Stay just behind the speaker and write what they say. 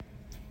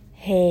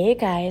Hey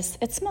guys,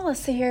 it's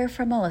Melissa here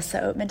from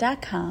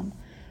melissaoatman.com.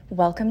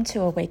 Welcome to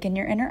Awaken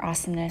Your Inner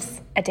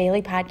Awesomeness, a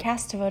daily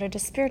podcast devoted to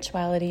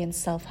spirituality and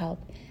self-help.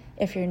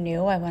 If you're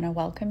new, I want to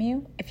welcome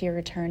you. If you're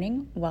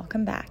returning,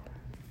 welcome back.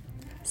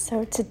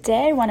 So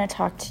today I want to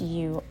talk to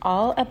you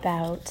all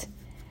about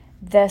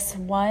this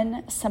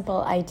one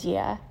simple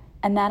idea,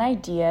 and that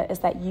idea is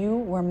that you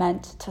were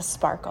meant to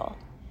sparkle.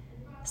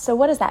 So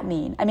what does that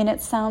mean? I mean,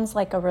 it sounds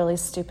like a really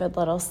stupid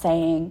little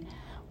saying.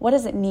 What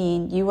does it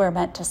mean you were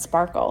meant to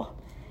sparkle?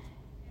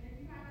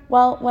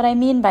 Well, what I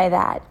mean by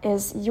that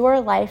is your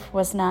life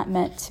was not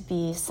meant to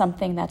be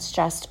something that's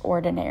just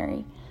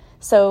ordinary.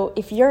 So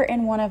if you're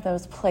in one of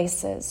those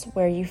places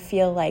where you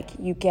feel like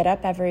you get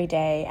up every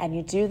day and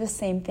you do the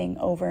same thing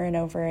over and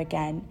over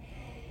again,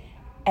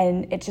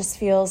 and it just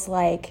feels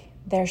like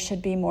there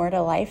should be more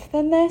to life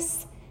than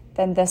this,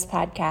 then this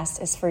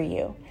podcast is for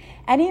you.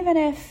 And even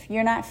if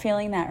you're not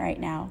feeling that right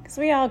now, because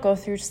we all go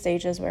through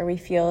stages where we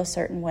feel a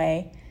certain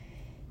way,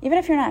 even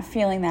if you're not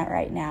feeling that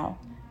right now,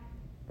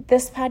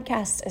 this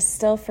podcast is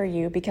still for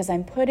you because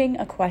I'm putting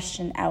a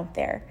question out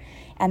there.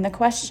 And the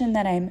question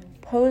that I'm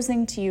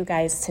posing to you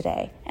guys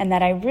today, and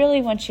that I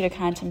really want you to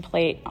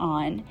contemplate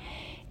on,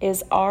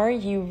 is are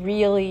you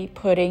really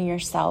putting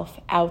yourself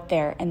out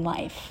there in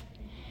life?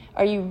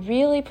 Are you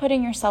really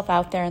putting yourself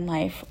out there in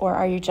life, or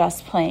are you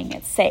just playing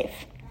it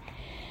safe?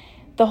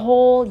 The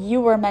whole "you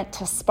were meant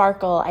to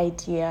sparkle"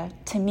 idea,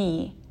 to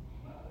me,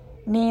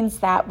 means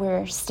that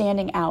we're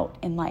standing out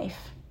in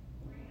life.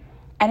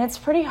 And it's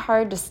pretty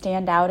hard to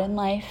stand out in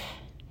life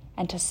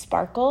and to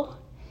sparkle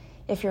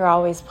if you're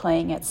always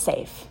playing it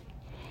safe.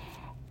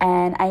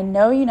 And I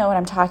know you know what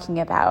I'm talking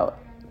about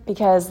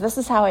because this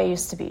is how I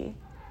used to be.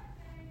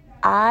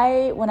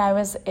 When I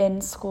was in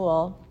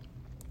school,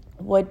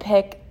 would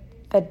pick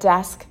the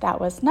desk that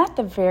was not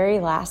the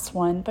very last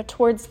one, but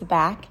towards the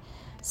back,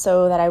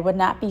 so that I would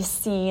not be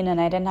seen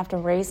and I didn't have to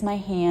raise my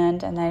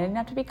hand and I didn't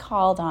have to be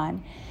called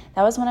on.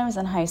 That was when I was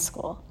in high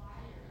school.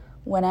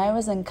 When I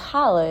was in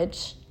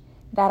college,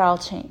 that all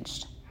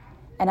changed.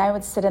 And I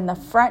would sit in the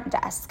front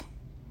desk.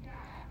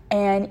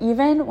 And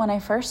even when I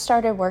first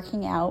started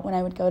working out, when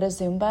I would go to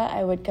Zumba,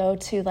 I would go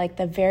to like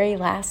the very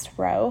last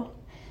row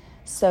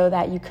so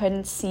that you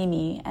couldn't see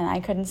me and I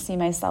couldn't see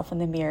myself in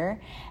the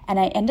mirror. And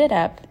I ended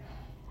up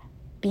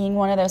being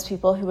one of those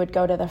people who would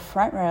go to the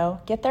front row,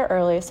 get there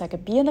early so I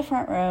could be in the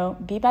front row,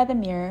 be by the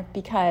mirror,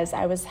 because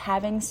I was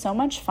having so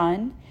much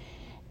fun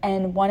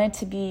and wanted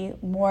to be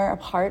more a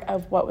part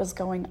of what was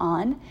going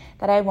on,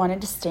 that I wanted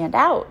to stand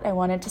out. I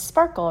wanted to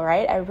sparkle,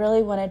 right? I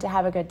really wanted to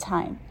have a good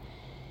time.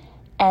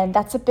 And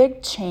that's a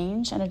big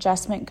change, an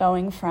adjustment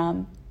going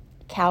from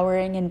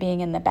cowering and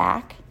being in the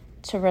back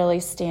to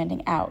really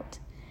standing out.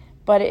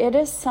 But it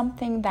is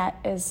something that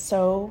is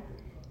so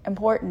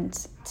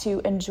important to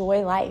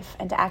enjoy life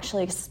and to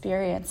actually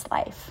experience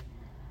life.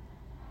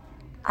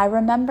 I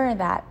remember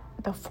that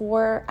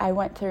before I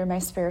went through my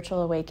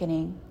spiritual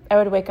awakening, I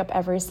would wake up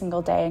every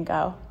single day and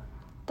go,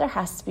 there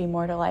has to be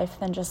more to life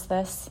than just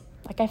this.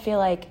 Like, I feel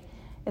like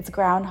it's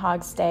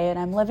Groundhog's Day and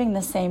I'm living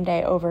the same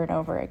day over and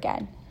over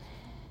again.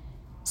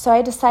 So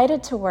I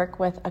decided to work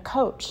with a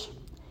coach.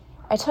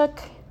 I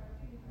took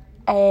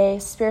a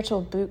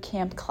spiritual boot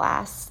camp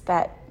class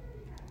that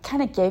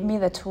kind of gave me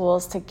the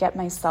tools to get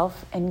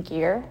myself in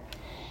gear.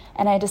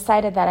 And I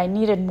decided that I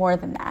needed more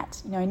than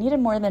that. I needed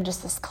more than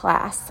just this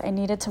class. I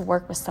needed to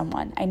work with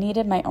someone. I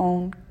needed my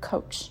own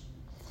coach.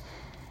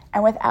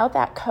 And without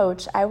that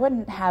coach, I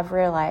wouldn't have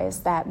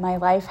realized that my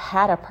life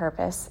had a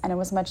purpose and it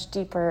was much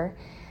deeper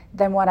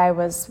than what I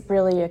was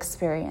really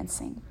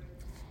experiencing.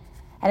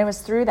 And it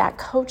was through that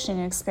coaching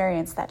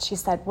experience that she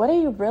said, what do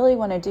you really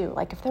want to do?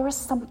 Like, if there was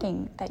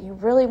something that you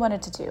really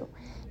wanted to do,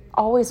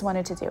 always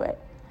wanted to do it,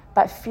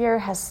 but fear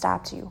has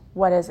stopped you,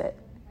 what is it?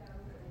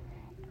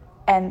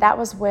 And that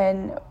was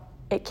when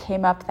it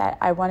came up that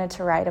I wanted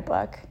to write a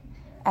book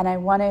and I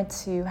wanted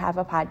to have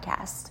a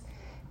podcast,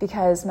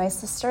 because my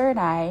sister and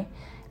I,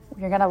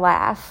 you're going to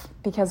laugh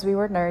because we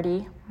were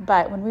nerdy,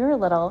 but when we were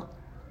little,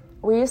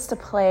 we used to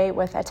play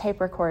with a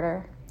tape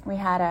recorder. I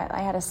had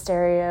a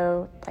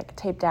stereo, like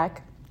tape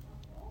deck,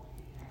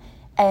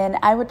 and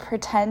I would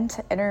pretend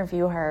to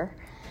interview her,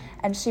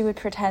 and she would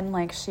pretend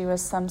like she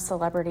was some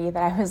celebrity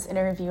that I was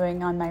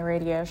interviewing on my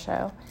radio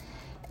show.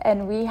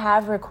 And we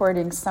have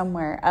recordings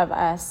somewhere of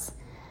us.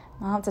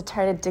 I'll have to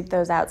try to dig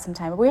those out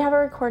sometime. But we have a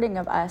recording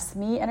of us,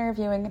 me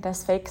interviewing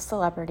this fake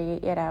celebrity,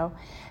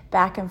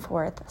 back and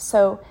forth.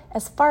 So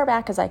as far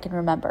back as I can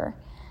remember,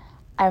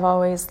 I've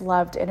always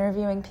loved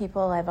interviewing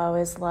people. I've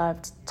always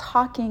loved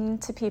talking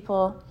to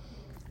people.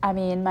 I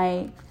mean,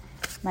 my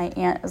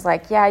aunt was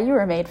like, yeah, you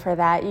were made for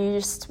that.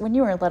 When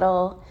you were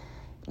little,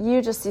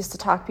 you just used to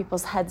talk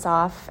people's heads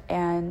off,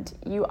 and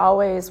you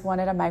always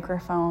wanted a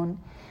microphone.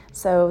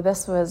 So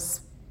this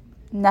was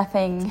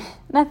nothing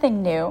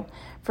new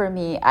for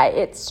me.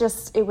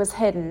 It was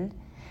hidden,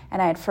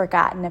 and I had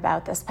forgotten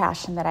about this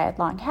passion that I had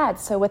long had.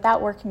 So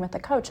without working with a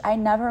coach, I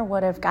never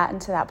would have gotten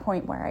to that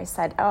point where I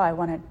said, oh, I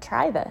want to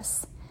try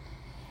this.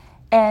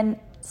 And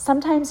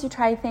sometimes you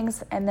try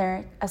things and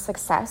they're a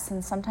success,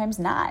 and sometimes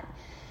not.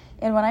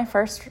 And when I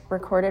first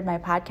recorded my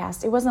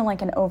podcast, it wasn't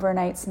like an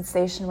overnight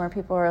sensation where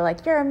people were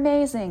like, "You're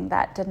amazing."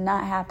 That did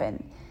not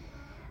happen.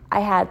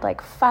 I had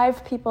like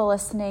 5 people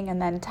listening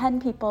and then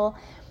 10 people.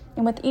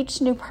 And with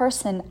each new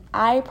person,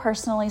 I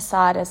personally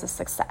saw it as a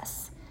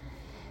success.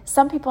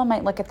 Some people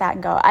might look at that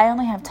and go, "I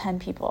only have 10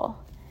 people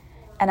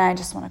and I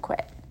just want to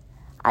quit."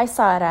 I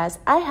saw it as,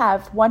 I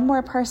have 1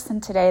 more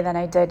person today than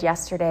I did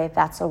yesterday.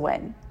 That's a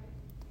win.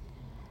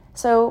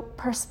 So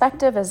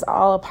perspective is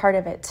all a part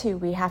of it too.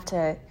 We have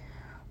to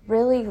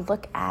really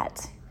look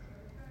at,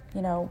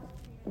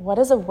 what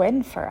is a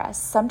win for us?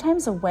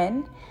 Sometimes a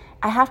win,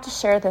 I have to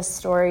share this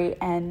story,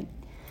 and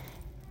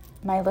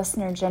my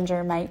listener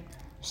Ginger might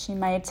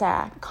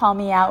call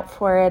me out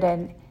for it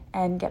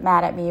and get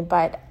mad at me,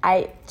 but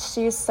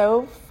she's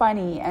so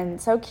funny and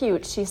so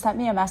cute. She sent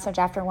me a message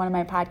after one of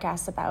my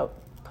podcasts about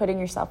putting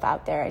yourself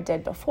out there I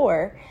did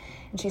before,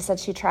 and she said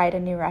she tried a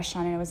new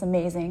restaurant and it was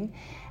amazing,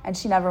 and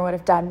she never would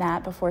have done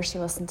that before she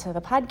listened to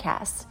the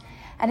podcast.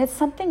 And it's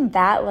something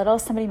that little.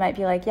 Somebody might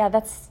be like, "Yeah,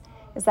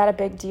 is that a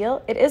big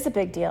deal?" It is a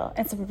big deal.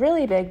 It's a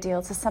really big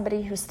deal to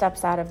somebody who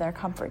steps out of their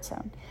comfort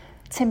zone.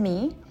 To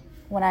me,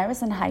 when I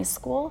was in high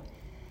school,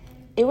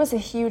 it was a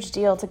huge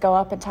deal to go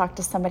up and talk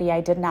to somebody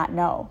I did not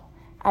know.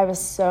 I was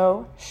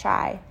so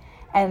shy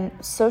and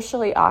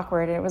socially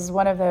awkward. It was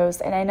one of those,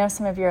 and I know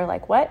some of you are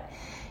like, "What?"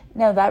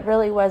 No, that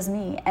really was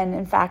me. And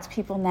in fact,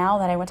 people now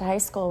that I went to high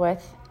school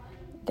with,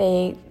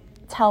 they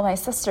tell my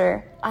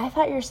sister, "I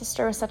thought your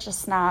sister was such a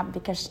snob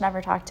because she never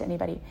talked to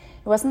anybody."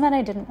 It wasn't that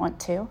I didn't want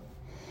to.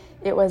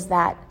 It was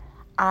that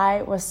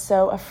I was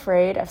so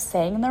afraid of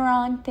saying the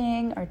wrong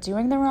thing or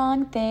doing the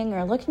wrong thing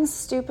or looking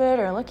stupid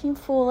or looking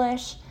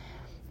foolish.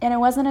 And it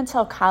wasn't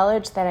until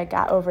college that I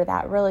got over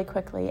that really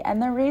quickly.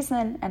 And the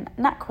reason, and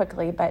not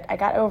quickly, but I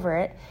got over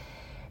it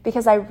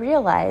because I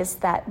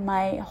realized that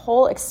my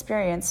whole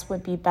experience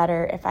would be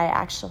better if I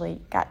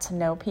actually got to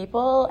know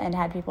people and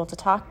had people to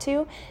talk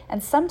to.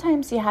 And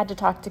sometimes you had to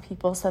talk to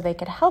people so they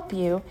could help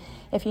you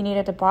if you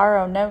needed to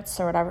borrow notes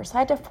or whatever. So I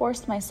had to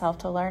force myself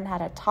to learn how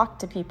to talk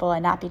to people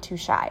and not be too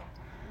shy.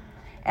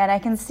 And I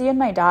can see in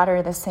my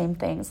daughter the same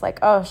things, like,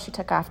 oh, she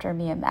took after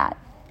me in that.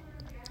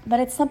 But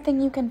it's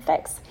something you can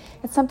fix.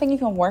 It's something you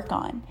can work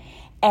on.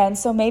 And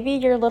so maybe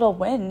your little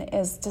win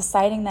is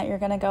deciding that you're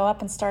going to go up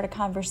and start a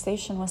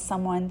conversation with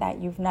someone that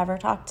you've never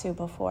talked to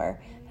before.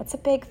 That's a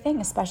big thing,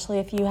 especially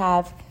if you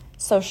have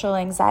social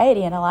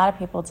anxiety, and a lot of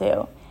people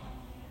do.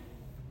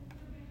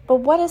 But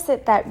what is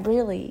it that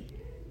really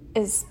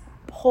is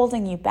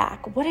holding you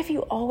back? What have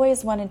you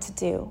always wanted to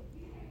do,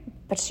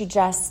 but you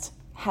just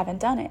haven't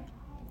done it?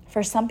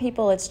 For some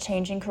people, it's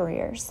changing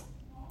careers.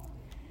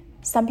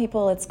 Some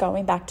people, it's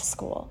going back to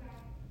school.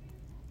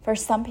 For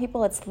some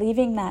people, it's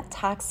leaving that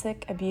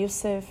toxic,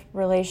 abusive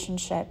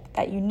relationship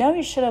that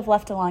you should have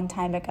left a long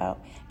time ago,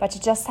 but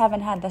you just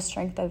haven't had the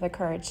strength or the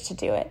courage to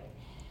do it.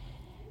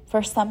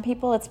 For some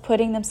people, it's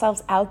putting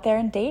themselves out there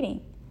and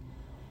dating.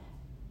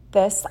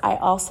 This I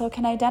also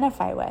can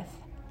identify with.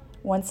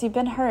 Once you've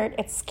been hurt,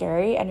 it's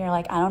scary, and you're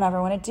like, I don't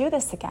ever want to do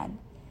this again.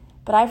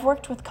 But I've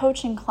worked with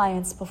coaching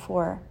clients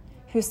before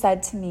who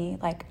said to me,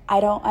 like,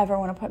 I don't ever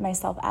want to put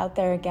myself out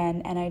there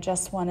again, and I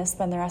just want to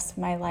spend the rest of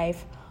my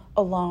life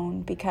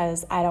alone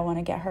because I don't want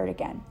to get hurt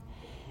again.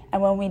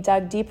 And when we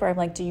dug deeper, I'm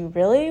like, do you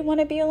really want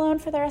to be alone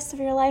for the rest of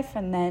your life?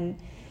 And then,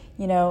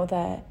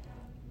 the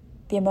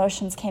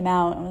emotions came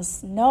out and it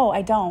was, no,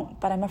 I don't,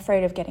 but I'm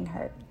afraid of getting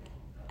hurt.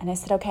 And I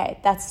said, okay,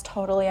 that's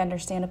totally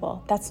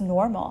understandable. That's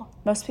normal.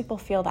 Most people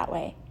feel that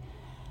way,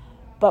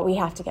 but we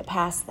have to get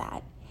past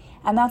that.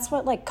 And that's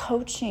what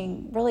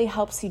coaching really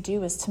helps you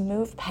do, is to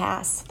move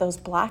past those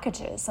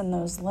blockages and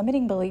those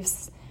limiting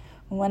beliefs.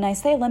 When I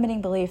say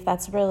limiting belief,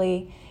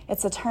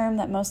 it's a term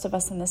that most of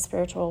us in the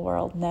spiritual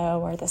world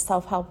know, or the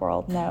self-help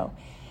world know.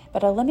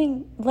 But a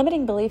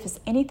limiting belief is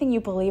anything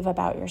you believe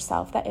about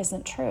yourself that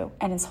isn't true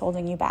and is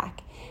holding you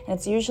back. And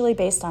it's usually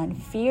based on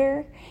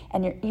fear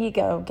and your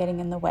ego getting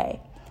in the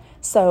way.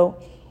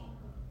 So,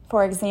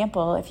 for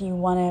example, if you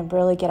want to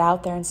really get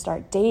out there and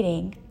start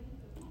dating,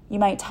 you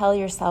might tell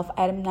yourself,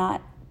 I'm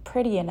not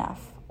pretty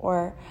enough,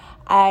 or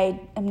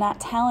I am not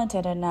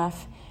talented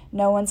enough.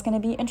 No one's going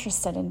to be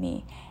interested in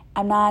me.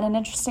 I'm not an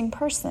interesting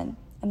person.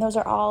 And those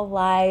are all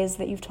lies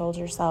that you've told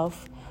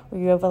yourself, where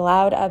you have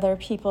allowed other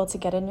people to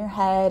get in your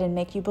head and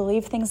make you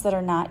believe things that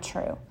are not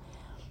true.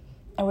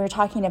 And we're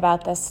talking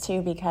about this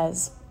too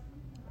because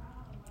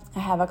I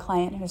have a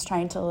client who's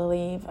trying to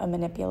leave a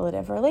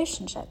manipulative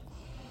relationship.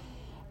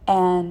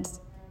 And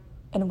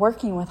in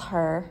working with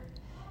her,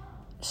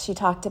 she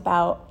talked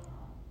about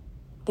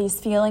these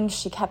feelings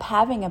she kept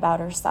having about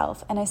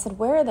herself. And I said,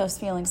 where are those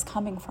feelings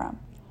coming from?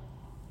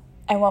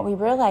 And what we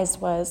realized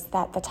was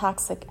that the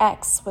toxic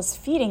ex was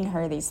feeding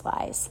her these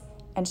lies.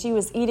 And she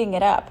was eating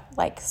it up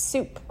like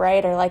soup,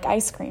 right? Or like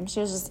ice cream. She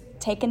was just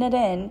taking it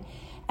in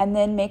and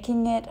then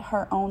making it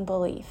her own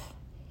belief.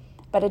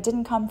 But it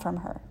didn't come from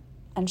her.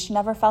 And she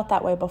never felt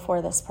that way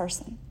before this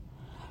person.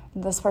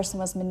 This person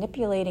was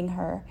manipulating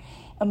her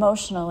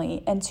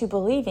emotionally into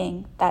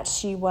believing that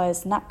she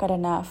was not good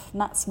enough,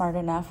 not smart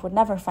enough, would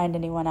never find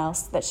anyone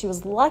else, that she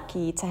was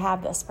lucky to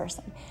have this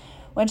person.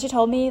 When she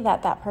told me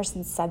that that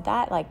person said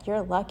that, like,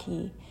 you're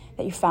lucky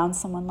that you found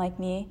someone like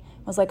me,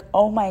 I was like,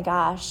 oh my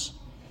gosh,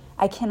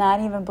 I cannot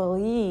even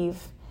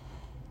believe.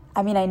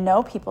 I mean, I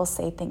know people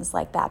say things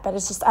like that, but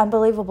it's just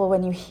unbelievable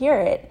when you hear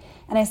it.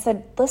 And I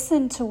said,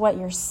 listen to what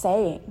you're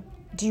saying.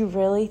 Do you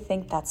really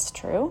think that's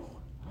true?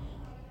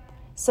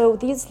 So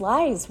these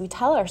lies we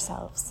tell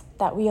ourselves,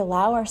 that we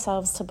allow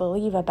ourselves to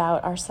believe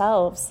about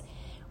ourselves,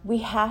 we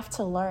have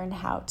to learn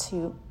how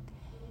to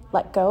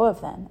let go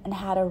of them and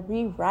how to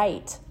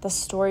rewrite the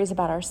stories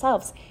about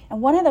ourselves.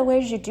 And one of the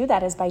ways you do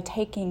that is by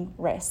taking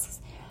risks.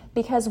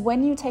 Because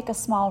when you take a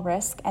small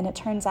risk and it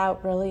turns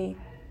out really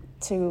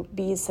to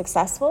be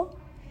successful,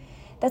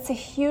 that's a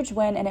huge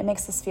win, and it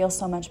makes us feel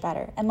so much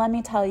better. And let me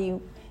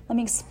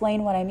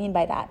explain what I mean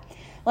by that.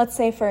 Let's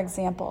say, for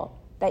example,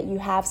 that you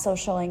have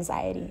social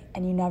anxiety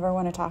and you never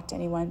want to talk to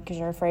anyone because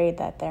you're afraid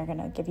that they're going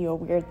to give you a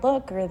weird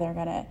look or they're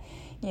going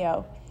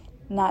to,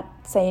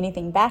 not say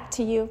anything back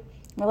to you.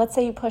 Or let's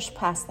say you push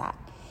past that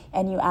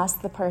and you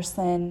ask the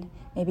person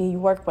maybe you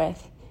work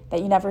with that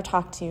you never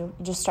talk to, you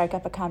just strike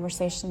up a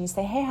conversation. You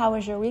say, hey, how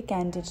was your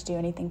weekend? Did you do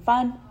anything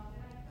fun?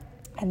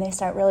 And they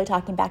start really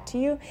talking back to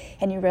you,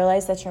 and you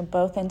realize that you're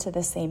both into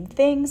the same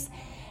things,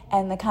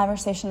 and the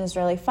conversation is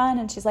really fun,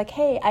 and she's like,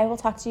 hey, I will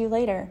talk to you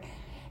later.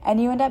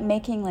 And you end up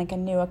making like a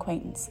new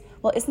acquaintance.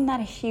 Well, isn't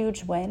that a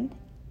huge win?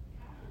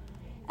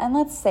 And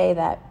let's say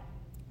that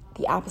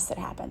the opposite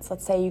happens.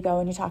 Let's say you go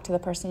and you talk to the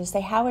person, you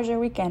say, how was your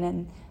weekend?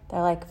 And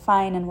they're like,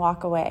 fine, and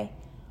walk away.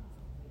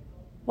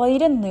 Well, you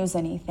didn't lose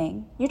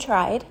anything. You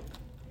tried.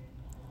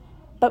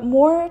 But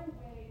more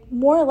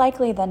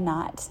likely than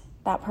not,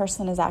 that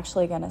person is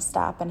actually going to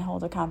stop and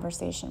hold a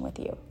conversation with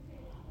you.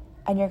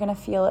 And you're going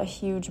to feel a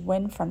huge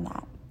win from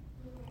that.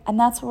 And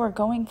that's what we're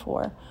going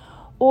for.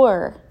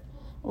 Or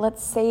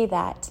let's say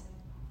that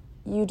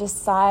you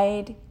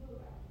decide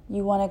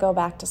you want to go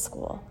back to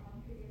school.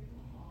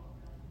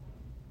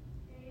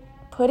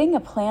 Putting a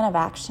plan of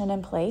action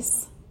in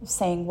place,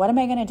 saying, what am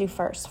I going to do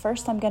first?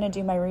 First, I'm going to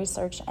do my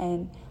research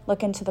and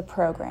look into the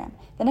program.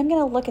 Then I'm going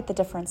to look at the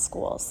different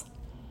schools.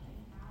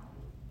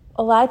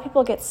 A lot of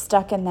people get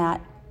stuck in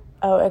that,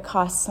 oh, it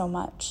costs so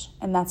much,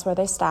 and that's where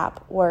they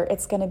stop, or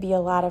it's going to be a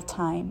lot of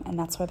time, and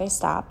that's where they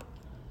stop.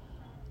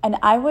 And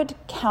I would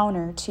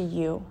counter to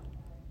you,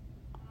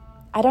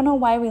 I don't know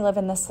why we live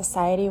in this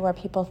society where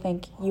people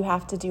think you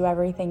have to do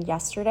everything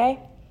yesterday.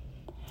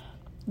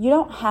 You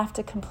don't have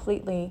to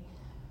completely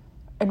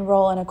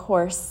enroll in a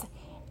course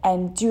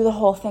and do the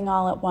whole thing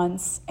all at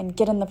once and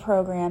get in the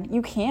program.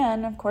 You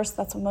can, of course,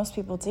 that's what most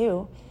people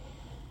do.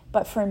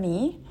 But for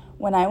me,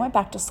 when I went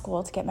back to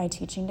school to get my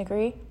teaching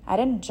degree, I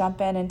didn't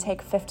jump in and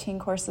take 15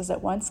 courses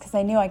at once because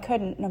I knew I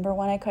couldn't. Number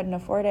one, I couldn't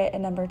afford it.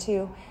 And number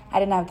two, I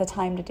didn't have the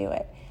time to do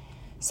it.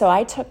 So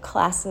I took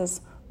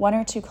classes, 1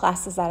 or 2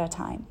 classes at a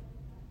time.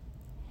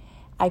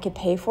 I could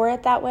pay for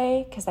it that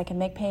way because I could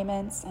make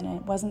payments and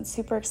it wasn't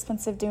super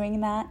expensive doing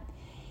that.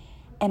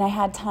 And I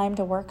had time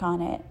to work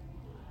on it.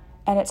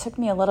 And it took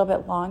me a little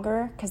bit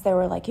longer because they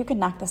were like, you can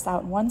knock this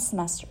out in 1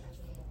 semester.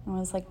 And I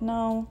was like,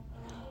 no,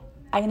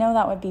 I know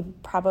that would be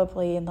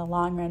probably in the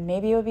long run.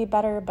 Maybe it would be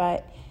better,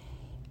 but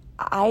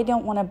I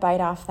don't want to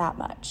bite off that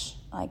much.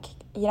 Like,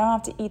 you don't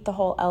have to eat the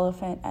whole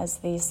elephant, as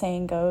the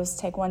saying goes,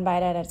 take 1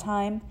 bite at a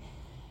time.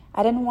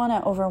 I didn't want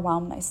to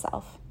overwhelm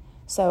myself.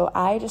 So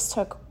I just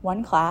took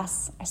 1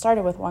 class. I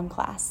started with 1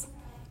 class,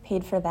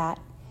 paid for that,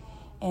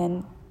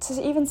 and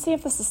to even see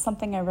if this is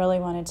something I really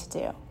wanted to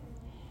do.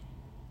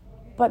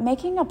 But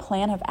making a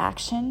plan of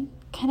action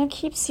kind of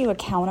keeps you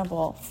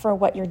accountable for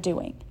what you're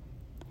doing.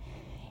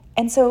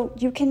 And so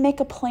you can make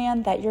a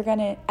plan that you're going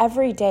to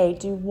every day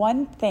do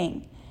 1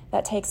 thing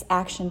that takes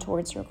action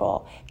towards your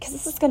goal. Because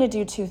this is going to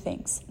do 2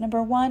 things.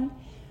 Number 1,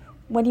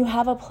 when you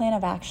have a plan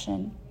of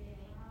action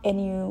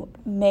and you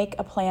make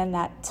a plan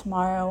that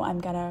tomorrow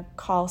I'm going to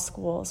call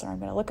schools or I'm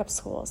going to look up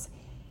schools,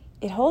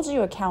 it holds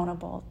you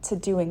accountable to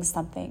doing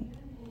something.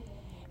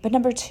 But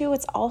number 2,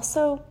 it's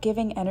also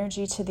giving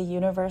energy to the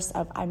universe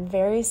of, I'm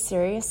very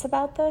serious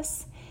about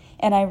this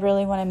and I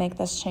really want to make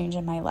this change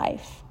in my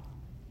life.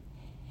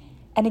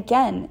 And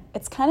again,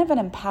 it's kind of an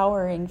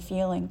empowering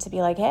feeling to be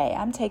like, hey,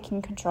 I'm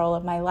taking control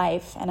of my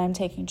life and I'm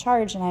taking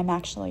charge and I'm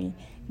actually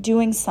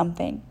doing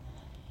something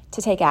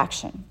to take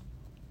action.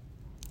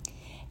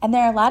 And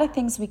there are a lot of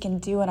things we can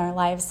do in our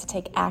lives to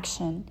take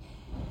action.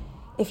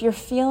 If you're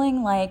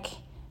feeling like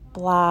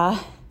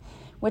blah,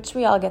 which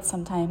we all get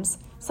sometimes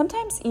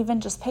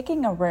even just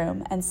picking a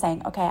room and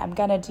saying, okay, I'm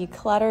going to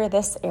declutter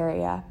this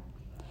area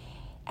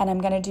and I'm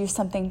going to do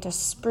something to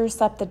spruce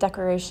up the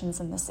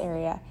decorations in this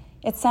area.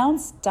 It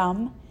sounds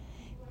dumb.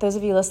 Those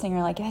of you listening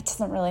are like, that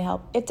doesn't really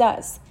help. It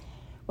does.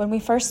 When we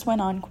first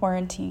went on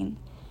quarantine,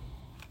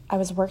 I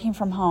was working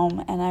from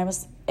home and I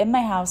was in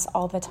my house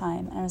all the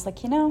time. And I was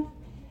like, I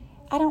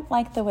don't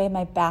like the way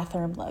my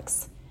bathroom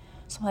looks.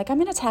 So I'm like, I'm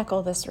going to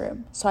tackle this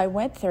room. So I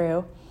went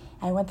through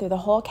the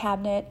whole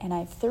cabinet and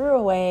I threw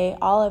away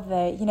all of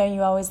the,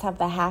 you always have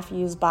the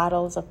half-used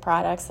bottles of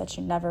products that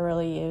you never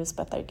really use,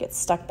 but they get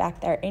stuck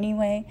back there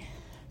anyway.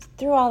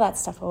 Threw all that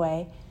stuff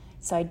away.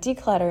 So I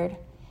decluttered.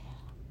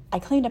 I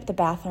cleaned up the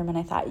bathroom and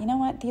I thought, you know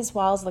what? These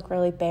walls look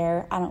really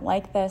bare. I don't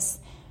like this.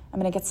 I'm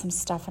going to get some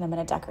stuff and I'm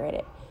going to decorate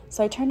it.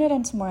 So I turned it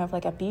into more of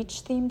like a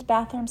beach-themed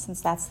bathroom,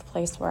 since that's the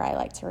place where I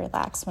like to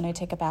relax when I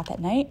take a bath at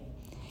night.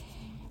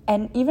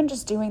 And even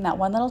just doing that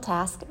one little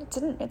task, it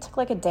took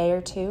like a day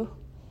or two,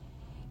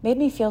 made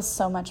me feel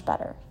so much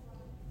better.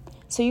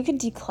 So you can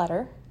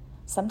declutter.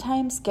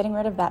 Sometimes getting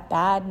rid of that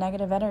bad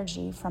negative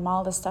energy from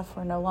all the stuff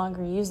we're no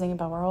longer using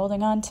but we're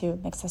holding on to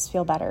makes us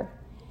feel better.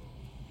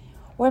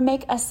 Or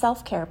make a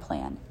self-care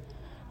plan.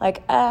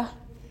 Like,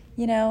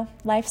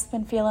 life's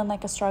been feeling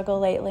like a struggle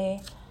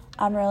lately.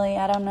 I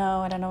don't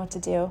know what to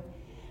do.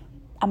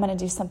 I'm going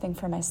to do something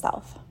for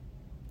myself.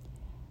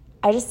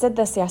 I just did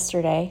this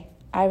yesterday.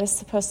 I was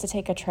supposed to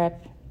take a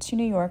trip to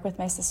New York with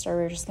my sister.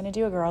 We were just going to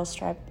do a girls'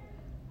 trip.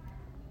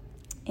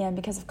 And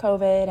because of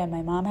COVID and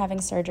my mom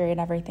having surgery and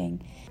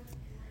everything,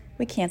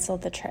 we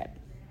canceled the trip.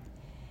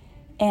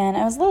 And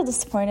I was a little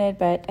disappointed,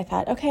 but I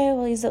thought, okay,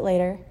 we'll use it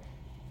later.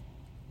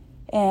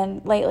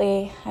 And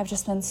lately, I've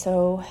just been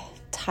so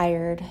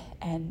tired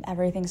and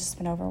everything's just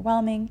been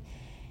overwhelming.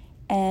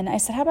 And I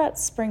said, how about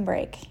spring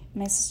break?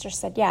 My sister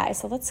said, yeah. I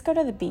said, let's go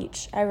to the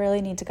beach. I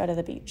really need to go to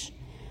the beach.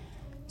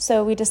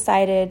 So we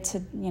decided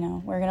to,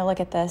 we're going to look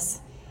at this.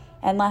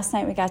 And last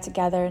night we got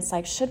together. It's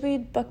like, should we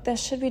book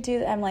this? Should we do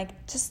that? I'm like,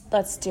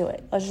 let's do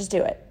it. Let's just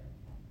do it.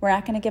 We're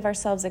not going to give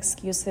ourselves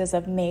excuses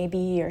of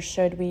maybe or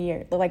should we,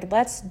 or like,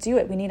 let's do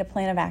it. We need a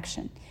plan of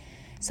action.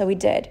 So we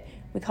did.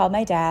 We called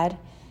my dad.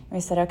 And we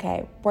said,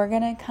 okay, we're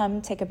going to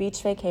come take a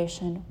beach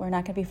vacation. We're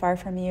not going to be far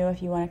from you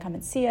if you want to come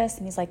and see us.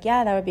 And he's like,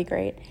 yeah, that would be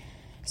great.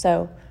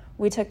 So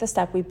we took the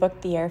step. We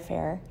booked the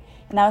airfare.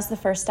 And that was the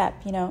first step.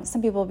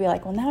 Some people will be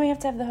like, well, now we have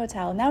to have the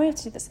hotel. Now we have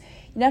to do this.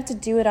 You don't have to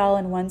do it all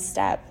in one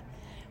step.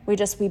 We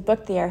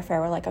booked the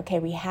airfare. We're like, okay,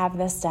 we have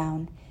this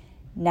down.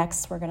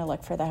 Next, we're going to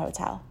look for the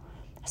hotel.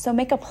 So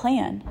make a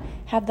plan.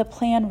 Have the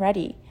plan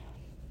ready.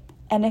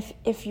 And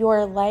if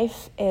your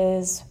life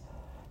is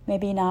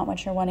maybe not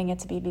what you're wanting it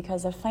to be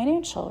because of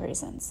financial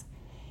reasons,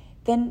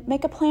 then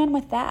make a plan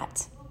with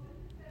that.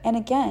 And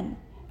again,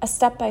 a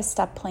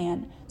step-by-step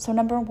plan. So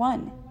number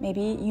 1,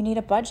 maybe you need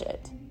a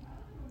budget.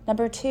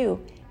 Number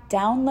 2,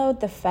 download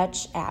the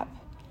Fetch app.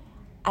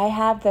 I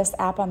have this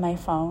app on my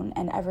phone,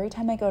 and every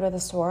time I go to the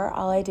store,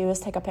 all I do is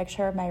take a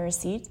picture of my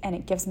receipt, and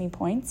it gives me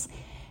points.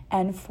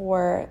 And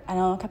for,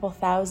 a couple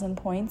thousand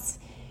points,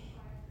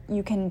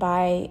 you can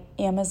buy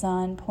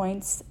Amazon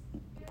points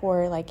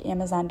for like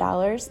Amazon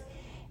dollars.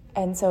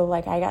 And so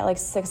I got like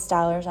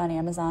 $6 on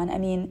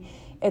Amazon.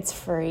 It's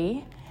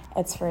free.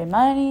 It's free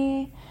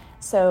money.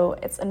 So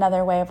it's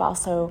another way of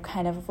also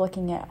kind of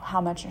looking at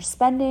how much you're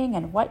spending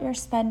and what you're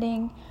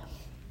spending.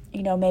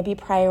 Maybe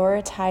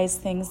prioritize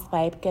things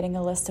like getting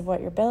a list of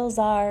what your bills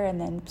are and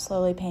then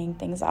slowly paying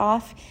things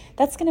off.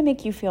 That's going to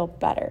make you feel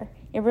better.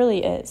 It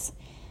really is.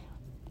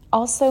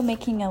 Also,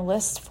 making a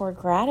list for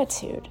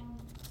gratitude.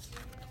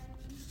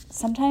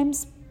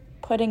 Sometimes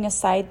putting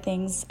aside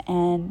things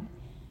and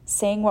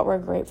saying what we're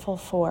grateful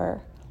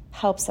for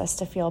helps us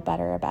to feel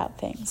better about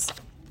things.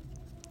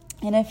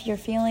 And if you're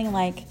feeling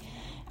like,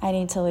 I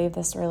need to leave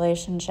this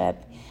relationship,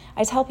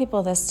 I tell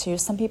people this too.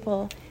 Some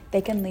people,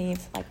 they can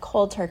leave like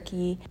cold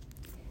turkey,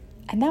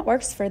 and that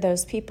works for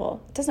those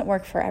people. It doesn't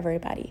work for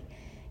everybody.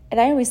 And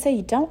I always say,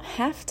 you don't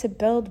have to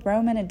build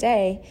Rome in a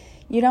day.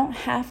 You don't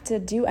have to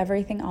do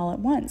everything all at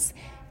once.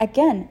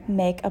 Again,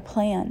 make a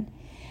plan.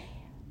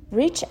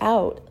 Reach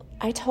out.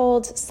 I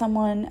told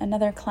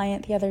another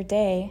client the other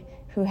day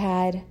who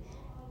had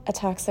a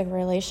toxic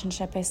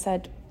relationship, I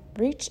said,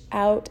 reach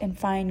out and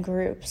find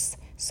groups,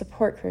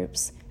 support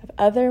groups of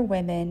other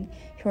women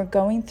who are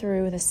going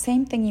through the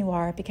same thing you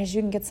are, because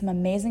you can get some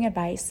amazing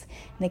advice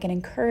and they can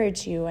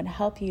encourage you and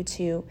help you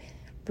to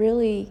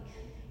really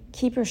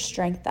keep your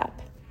strength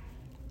up.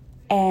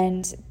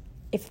 And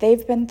if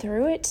they've been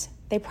through it,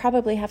 they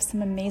probably have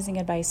some amazing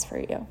advice for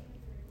you.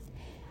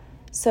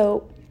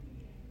 So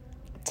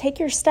take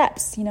your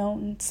steps.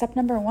 Step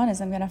number 1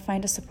 is I'm going to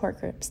find a support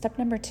group. Step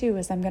number 2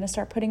 is I'm going to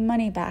start putting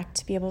money back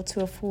to be able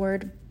to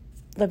afford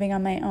living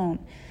on my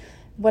own.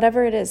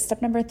 Whatever it is.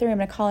 Step number 3, I'm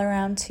going to call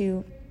around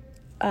to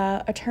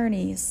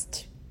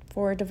attorneys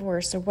for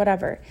divorce or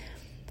whatever.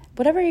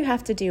 Whatever you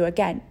have to do.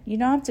 Again, you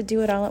don't have to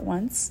do it all at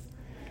once.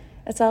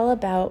 It's all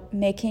about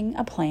making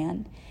a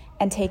plan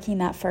and taking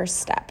that first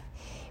step.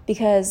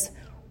 Because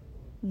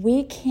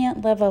we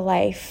can't live a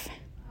life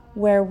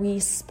where we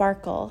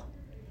sparkle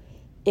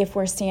if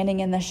we're standing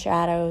in the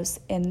shadows,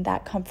 in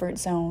that comfort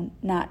zone,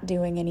 not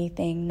doing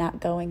anything,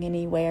 not going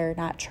anywhere,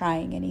 not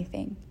trying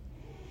anything.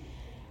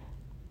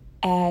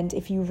 And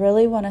if you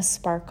really want to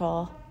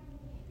sparkle,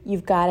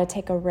 you've got to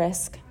take a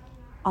risk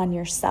on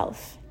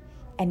yourself,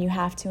 and you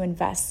have to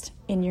invest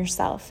in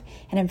yourself.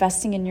 And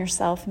investing in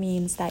yourself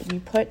means that you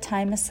put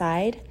time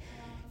aside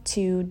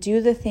to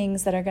do the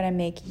things that are going to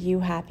make you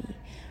happy,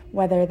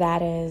 whether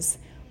that is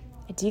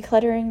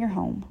decluttering your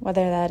home,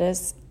 whether that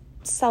is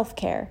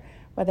self-care,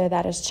 whether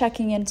that is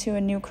checking into a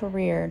new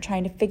career,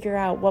 trying to figure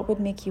out what would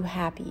make you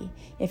happy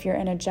if you're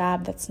in a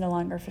job that's no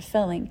longer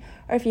fulfilling,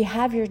 or if you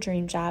have your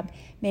dream job,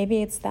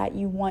 maybe it's that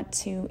you want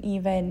to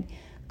even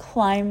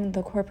climb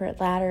the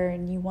corporate ladder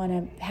and you want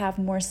to have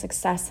more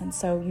success, and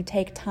so you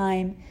take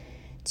time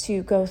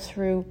to go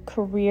through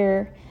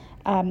career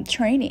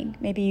training.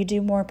 Maybe you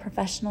do more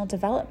professional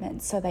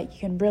development so that you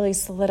can really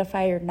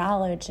solidify your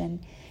knowledge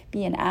and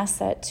be an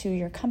asset to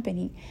your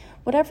company.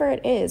 Whatever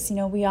it is,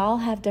 we all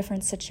have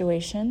different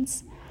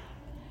situations,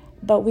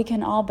 but we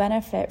can all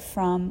benefit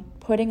from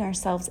putting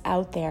ourselves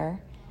out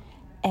there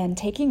and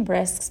taking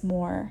risks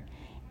more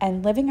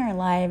and living our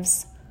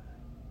lives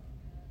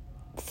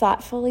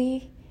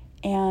thoughtfully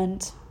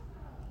and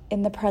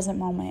in the present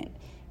moment.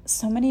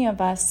 So many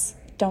of us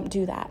don't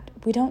do that.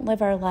 We don't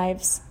live our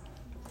lives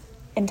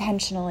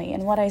intentionally.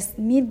 And what I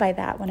mean by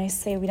that, when I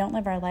say we don't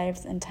live our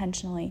lives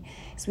intentionally,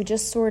 is we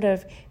just sort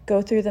of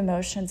go through the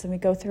motions and we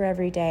go through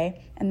every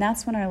day. And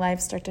that's when our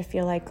lives start to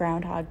feel like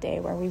Groundhog Day,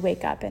 where we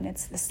wake up and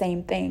it's the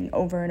same thing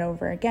over and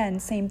over again,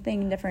 same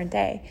thing, different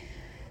day.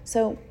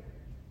 So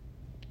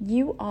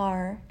you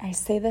are, I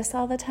say this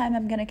all the time,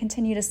 I'm going to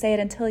continue to say it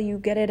until you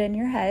get it in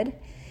your head,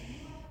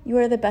 you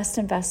are the best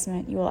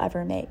investment you will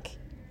ever make.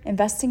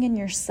 Investing in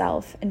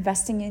yourself,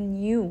 investing in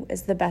you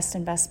is the best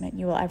investment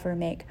you will ever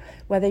make.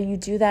 Whether you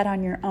do that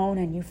on your own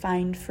and you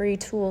find free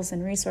tools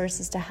and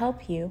resources to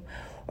help you,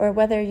 or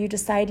whether you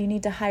decide you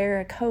need to hire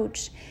a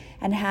coach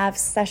and have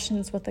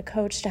sessions with a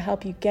coach to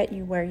help you get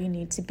you where you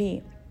need to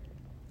be.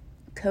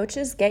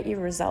 Coaches get you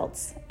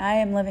results. I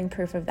am living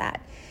proof of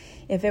that.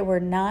 If it were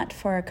not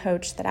for a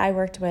coach that I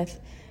worked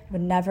with, I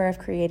would never have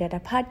created a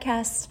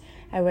podcast.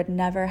 I would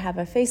never have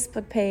a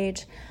Facebook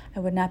page. I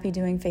would not be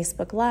doing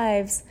Facebook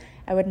Lives.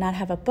 I would not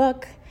have a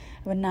book.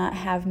 I would not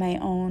have my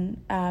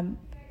own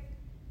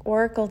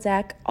Oracle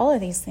deck. All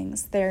of these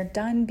things, they're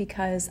done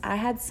because I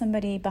had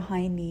somebody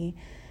behind me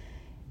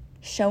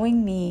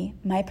showing me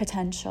my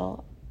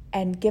potential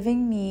and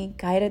giving me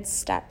guided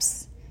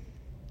steps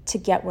to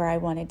get where I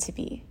wanted to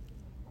be.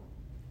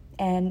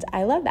 And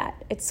I love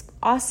that. It's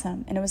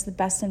awesome. And it was the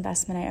best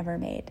investment I ever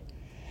made.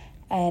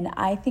 And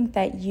I think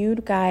that you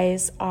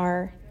guys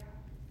are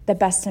the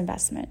best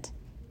investment.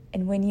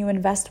 And when you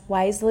invest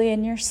wisely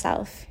in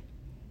yourself,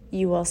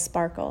 you will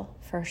sparkle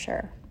for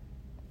sure.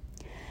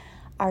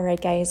 All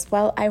right, guys.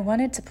 Well, I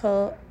wanted to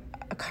pull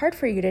a card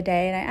for you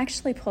today, and I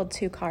actually pulled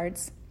 2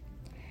 cards.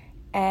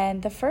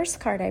 And the first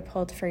card I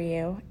pulled for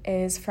you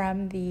is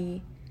from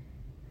the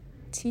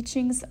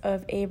Teachings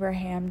of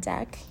Abraham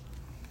deck.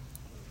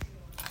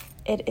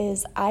 It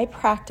is, I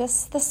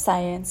practice the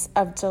science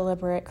of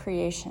deliberate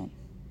creation.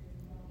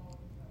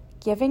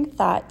 Giving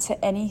thought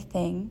to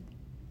anything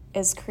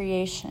is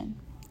creation.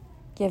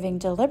 Giving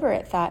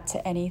deliberate thought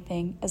to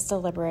anything is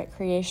deliberate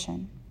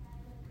creation.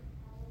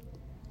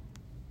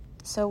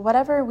 So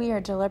whatever we are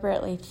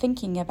deliberately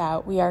thinking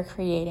about, we are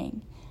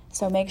creating.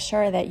 So make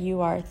sure that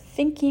you are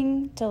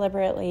thinking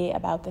deliberately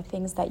about the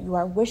things that you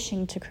are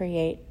wishing to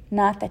create,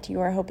 not that you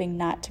are hoping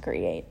not to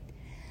create.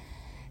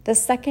 The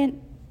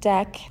second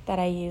deck that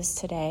I use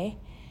today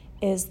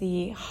is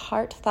the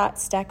Heart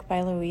Thoughts deck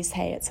by Louise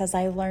Hay. It says,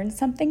 I learn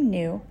something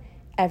new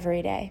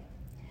every day.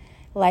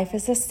 Life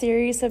is a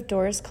series of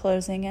doors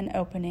closing and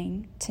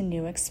opening to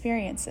new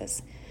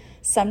experiences.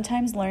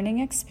 Sometimes learning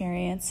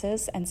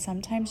experiences and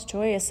sometimes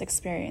joyous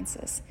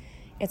experiences.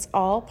 It's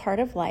all part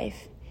of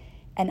life,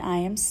 and I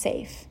am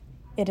safe.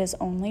 It is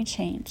only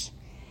change.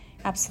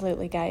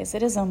 Absolutely, guys,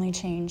 it is only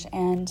change,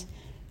 and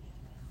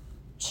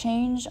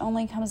change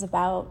only comes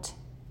about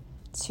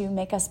to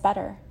make us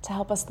better, to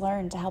help us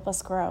learn, to help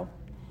us grow.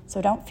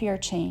 So don't fear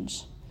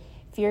change.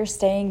 Fear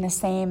staying the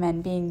same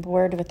and being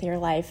bored with your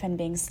life and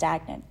being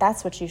stagnant.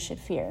 That's what you should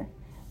fear,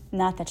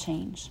 not the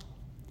change.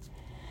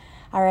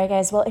 All right,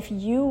 guys. Well, if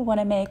you want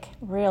to make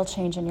real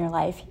change in your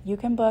life, you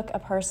can book a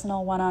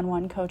personal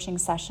one-on-one coaching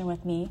session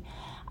with me.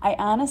 I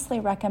honestly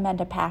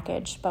recommend a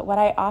package, but what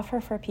I offer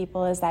for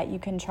people is that you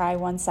can try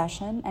one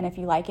session, and if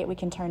you like it, we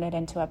can turn it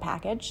into a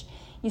package.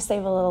 You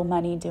save a little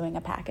money doing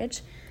a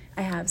package.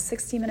 I have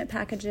 60-minute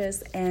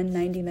packages and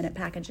 90-minute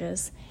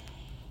packages,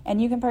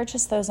 and you can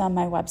purchase those on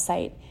my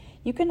website.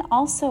 You can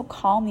also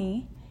call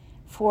me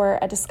for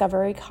a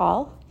discovery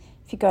call.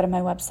 If you go to my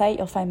website,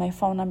 you'll find my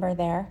phone number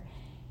there.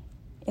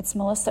 It's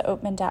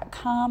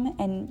melissaoatman.com,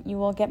 and you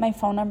will get my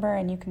phone number,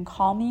 and you can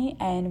call me,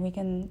 and we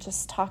can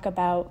just talk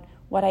about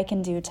what I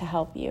can do to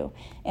help you.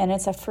 And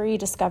it's a free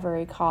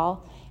discovery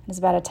call. It's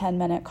about a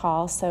 10-minute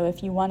call, so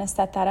if you want to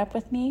set that up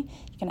with me,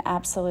 you can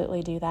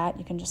absolutely do that.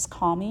 You can just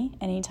call me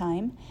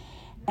anytime.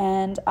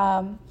 And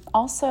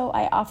also,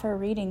 I offer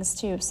readings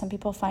too. Some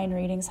people find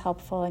readings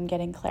helpful in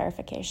getting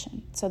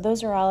clarification. So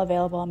those are all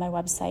available on my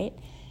website.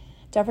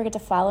 Don't forget to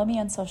follow me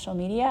on social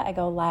media. I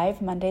go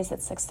live Mondays at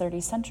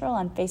 6:30 Central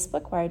on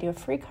Facebook, where I do a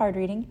free card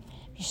reading.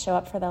 If you show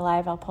up for the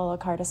live, I'll pull a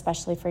card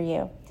especially for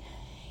you.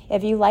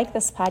 If you like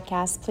this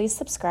podcast, please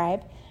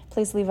subscribe.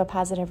 Please leave a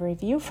positive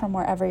review from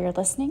wherever you're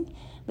listening.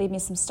 Leave me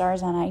some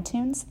stars on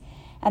iTunes.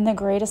 And the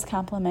greatest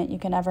compliment you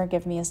can ever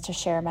give me is to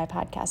share my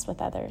podcast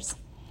with others.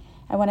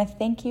 I want to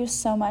thank you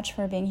so much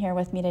for being here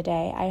with me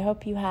today. I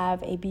hope you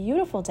have a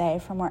beautiful day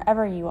from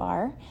wherever you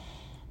are.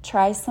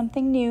 Try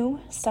something new,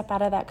 step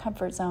out of that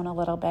comfort zone a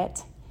little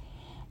bit,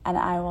 and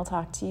I will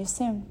talk to you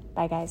soon.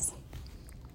 Bye, guys.